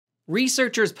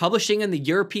Researchers publishing in the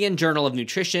European Journal of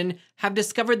Nutrition have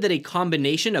discovered that a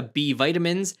combination of B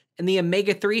vitamins and the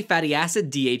omega-3 fatty acid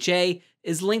DHA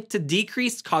is linked to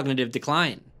decreased cognitive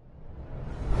decline.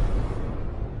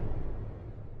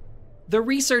 The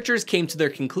researchers came to their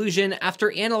conclusion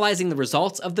after analyzing the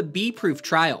results of the Bee-Proof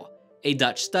trial, a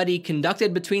Dutch study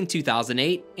conducted between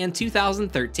 2008 and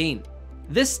 2013.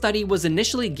 This study was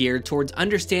initially geared towards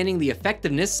understanding the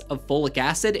effectiveness of folic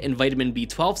acid and vitamin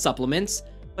B12 supplements,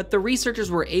 but the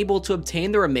researchers were able to obtain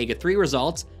their omega-3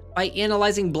 results by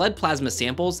analyzing blood plasma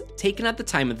samples taken at the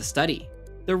time of the study.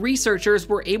 The researchers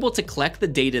were able to collect the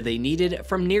data they needed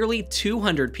from nearly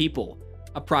 200 people,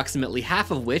 approximately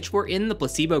half of which were in the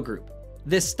placebo group.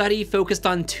 This study focused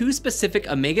on two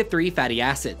specific omega-3 fatty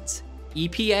acids,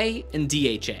 EPA and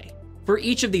DHA. For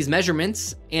each of these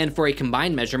measurements, and for a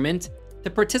combined measurement, the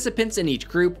participants in each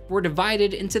group were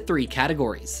divided into three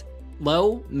categories: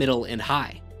 low, middle, and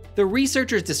high. The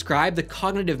researchers described the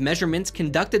cognitive measurements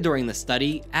conducted during the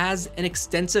study as an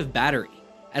extensive battery,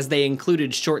 as they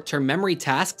included short-term memory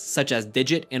tasks such as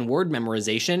digit and word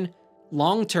memorization,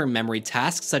 long-term memory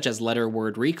tasks such as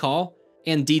letter-word recall,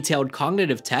 and detailed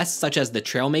cognitive tests such as the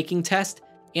trail-making test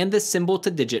and the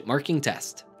symbol-to-digit marking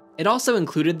test. It also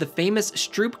included the famous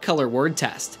Stroop color word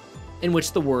test, in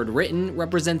which the word written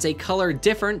represents a color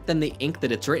different than the ink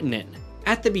that it's written in.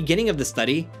 At the beginning of the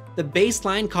study, the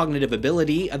baseline cognitive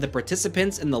ability of the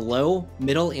participants in the low,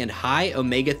 middle, and high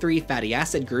omega-3 fatty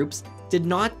acid groups did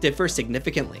not differ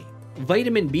significantly.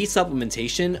 Vitamin B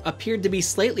supplementation appeared to be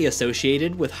slightly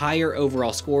associated with higher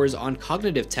overall scores on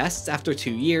cognitive tests after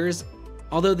 2 years,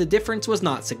 although the difference was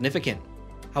not significant.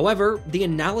 However, the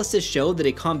analysis showed that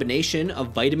a combination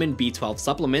of vitamin B12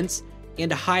 supplements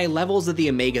and high levels of the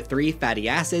omega-3 fatty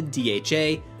acid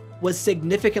DHA was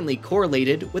significantly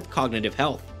correlated with cognitive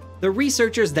health. The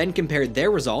researchers then compared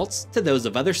their results to those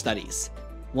of other studies.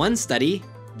 One study,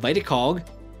 VitaCog,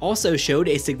 also showed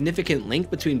a significant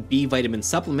link between B vitamin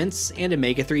supplements and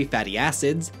omega-3 fatty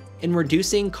acids in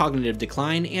reducing cognitive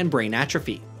decline and brain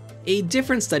atrophy. A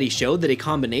different study showed that a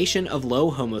combination of low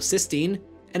homocysteine,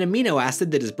 an amino acid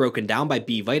that is broken down by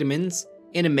B vitamins,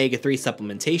 and omega-3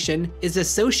 supplementation is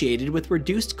associated with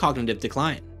reduced cognitive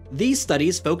decline. These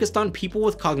studies focused on people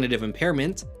with cognitive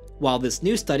impairment, while this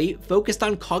new study focused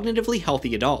on cognitively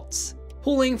healthy adults.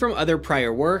 Pulling from other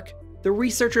prior work, the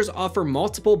researchers offer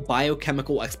multiple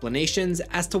biochemical explanations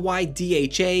as to why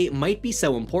DHA might be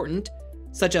so important,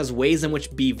 such as ways in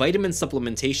which B vitamin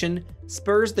supplementation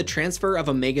spurs the transfer of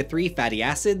omega-3 fatty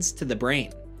acids to the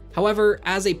brain. However,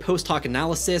 as a post-hoc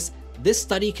analysis, this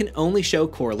study can only show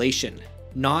correlation,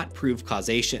 not prove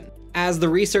causation. As the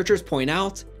researchers point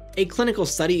out, a clinical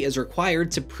study is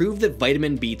required to prove that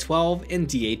vitamin B12 and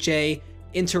DHA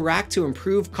interact to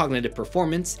improve cognitive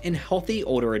performance in healthy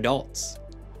older adults.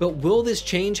 But will this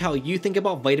change how you think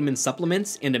about vitamin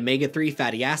supplements and omega-3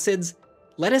 fatty acids?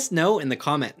 Let us know in the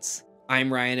comments.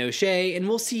 I'm Ryan O'Shea, and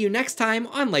we'll see you next time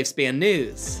on Lifespan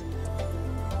News.